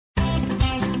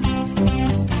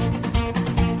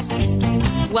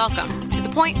Welcome to The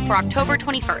Point for October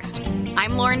 21st.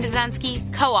 I'm Lauren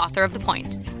Dezenski, co-author of The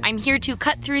Point. I'm here to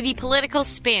cut through the political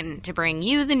spin to bring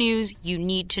you the news you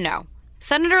need to know.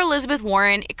 Senator Elizabeth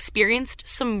Warren experienced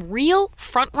some real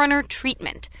frontrunner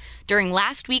treatment during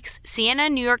last week's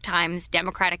CNN New York Times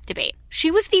Democratic debate. She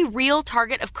was the real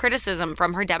target of criticism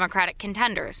from her Democratic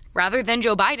contenders, rather than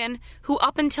Joe Biden, who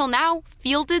up until now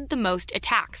fielded the most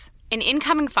attacks. An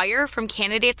incoming fire from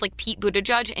candidates like Pete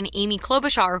Buttigieg and Amy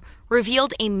Klobuchar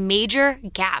revealed a major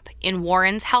gap in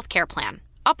Warren's healthcare plan.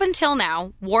 Up until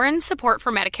now, Warren's support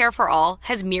for Medicare for All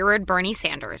has mirrored Bernie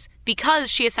Sanders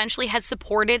because she essentially has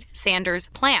supported Sanders'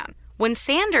 plan. When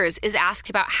Sanders is asked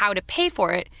about how to pay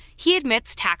for it, he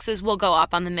admits taxes will go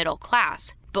up on the middle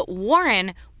class. But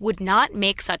Warren would not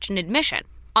make such an admission.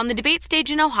 On the debate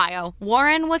stage in Ohio,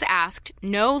 Warren was asked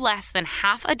no less than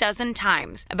half a dozen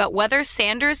times about whether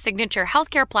Sanders' signature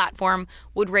healthcare platform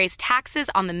would raise taxes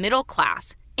on the middle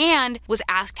class, and was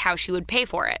asked how she would pay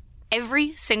for it.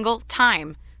 Every single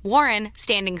time, Warren,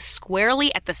 standing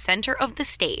squarely at the center of the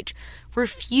stage,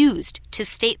 refused to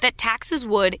state that taxes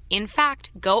would, in fact,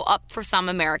 go up for some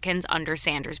Americans under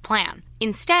Sanders' plan.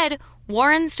 Instead,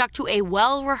 Warren stuck to a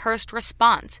well-rehearsed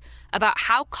response about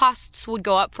how costs would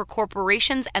go up for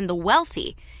corporations and the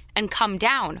wealthy and come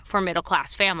down for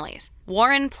middle-class families.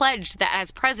 Warren pledged that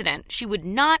as president, she would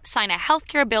not sign a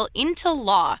healthcare bill into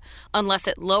law unless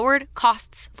it lowered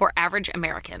costs for average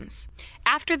Americans.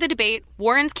 After the debate,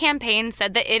 Warren's campaign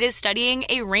said that it is studying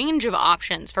a range of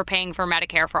options for paying for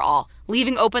Medicare for All,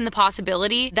 leaving open the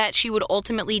possibility that she would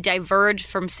ultimately diverge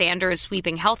from Sanders'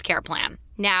 sweeping healthcare plan.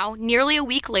 Now, nearly a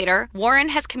week later, Warren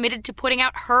has committed to putting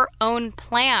out her own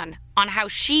plan on how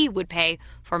she would pay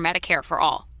for Medicare for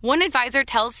All. One advisor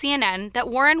tells CNN that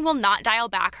Warren will not dial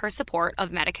back her support of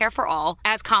Medicare for All,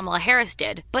 as Kamala Harris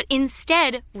did, but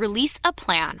instead release a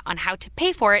plan on how to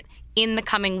pay for it in the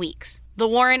coming weeks. The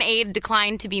Warren aide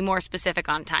declined to be more specific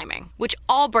on timing, which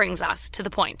all brings us to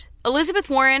the point. Elizabeth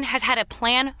Warren has had a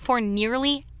plan for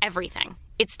nearly everything.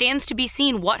 It stands to be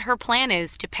seen what her plan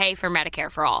is to pay for Medicare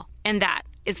for All. And that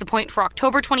is The Point for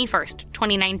October 21st,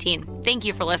 2019. Thank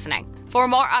you for listening. For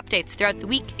more updates throughout the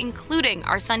week, including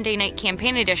our Sunday night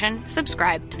campaign edition,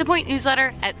 subscribe to The Point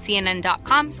newsletter at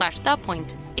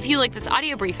cnn.com/thepoint. If you like this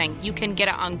audio briefing, you can get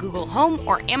it on Google Home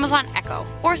or Amazon Echo,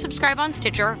 or subscribe on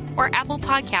Stitcher or Apple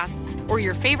Podcasts or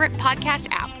your favorite podcast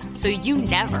app so you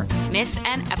never miss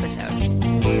an episode.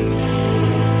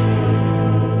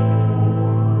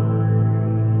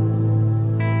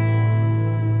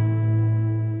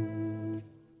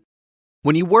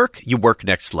 When you work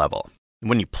next level. And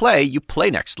when you play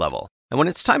next level. And when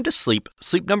it's time to sleep,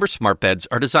 Sleep Number smart beds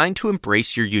are designed to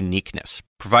embrace your uniqueness,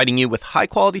 providing you with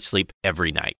high-quality sleep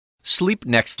every night. Sleep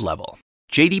next level.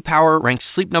 J.D. Power ranks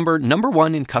Sleep Number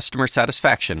 #1 in customer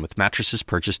satisfaction with mattresses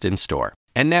purchased in-store.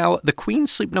 And now, the Queen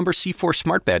Sleep Number C4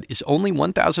 smart bed is only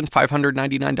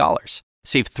 $1,599.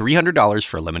 Save $300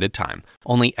 for a limited time,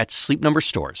 only at Sleep Number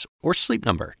stores or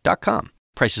sleepnumber.com.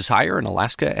 Prices higher in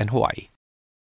Alaska and Hawaii.